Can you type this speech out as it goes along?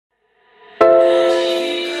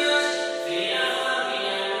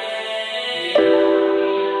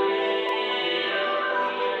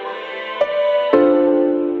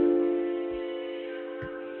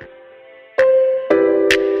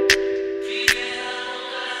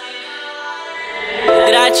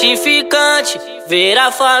Gratificante ver a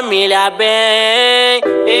família bem,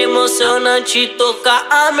 emocionante tocar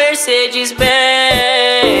a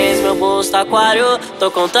Mercedes-Benz. Meu bolso tá aquário, tô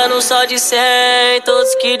contando só de 100.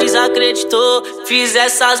 Todos que desacreditou, fiz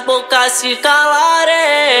essas bocas se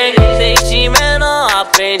calarem. Desde menor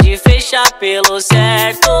aprendi a fechar pelo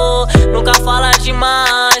certo, nunca fala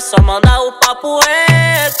demais, só manda o papo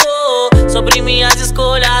reto. Sobre minhas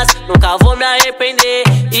escolhas, nunca vou me arrepender.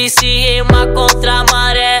 E se remar contra a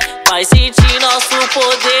maré, vai sentir nosso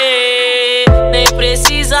poder. Nem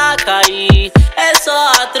precisa cair, é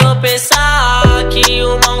só tropeçar, que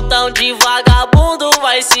um montão de vagabundo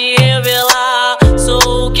vai se revelar.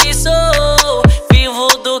 Sou o que sou, vivo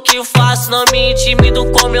do que faço, não me intimido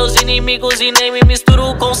com meus inimigos e nem me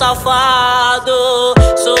misturo com safado.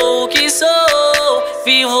 Sou o que sou,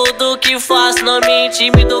 vivo do que faço, não me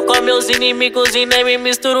intimido com meus inimigos e nem me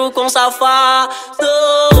misturo com safado.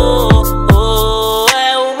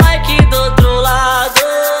 É o Maike do outro lado.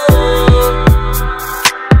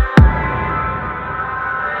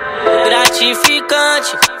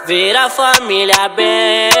 Gratificante ver a família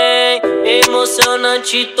bem,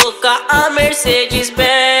 emocionante tocar a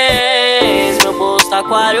Mercedes-Benz. Meu bolso tá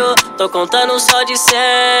aquário, tô contando só de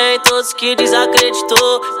 100. Todos que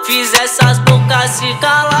desacreditou, fiz essas bocas se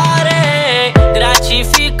calarem.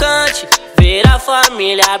 Gratificante ver a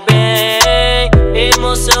família bem,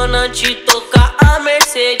 emocionante tocar a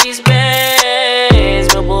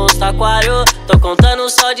Mercedes-Benz. Meu bolso tá aquário, tô contando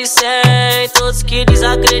só de 100. Todos que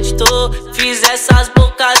desacreditou, fiz essas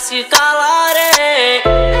bocas se calarem.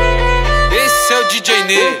 Esse é o DJ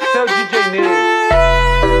Neeh.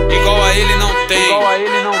 Igual a ele não tem.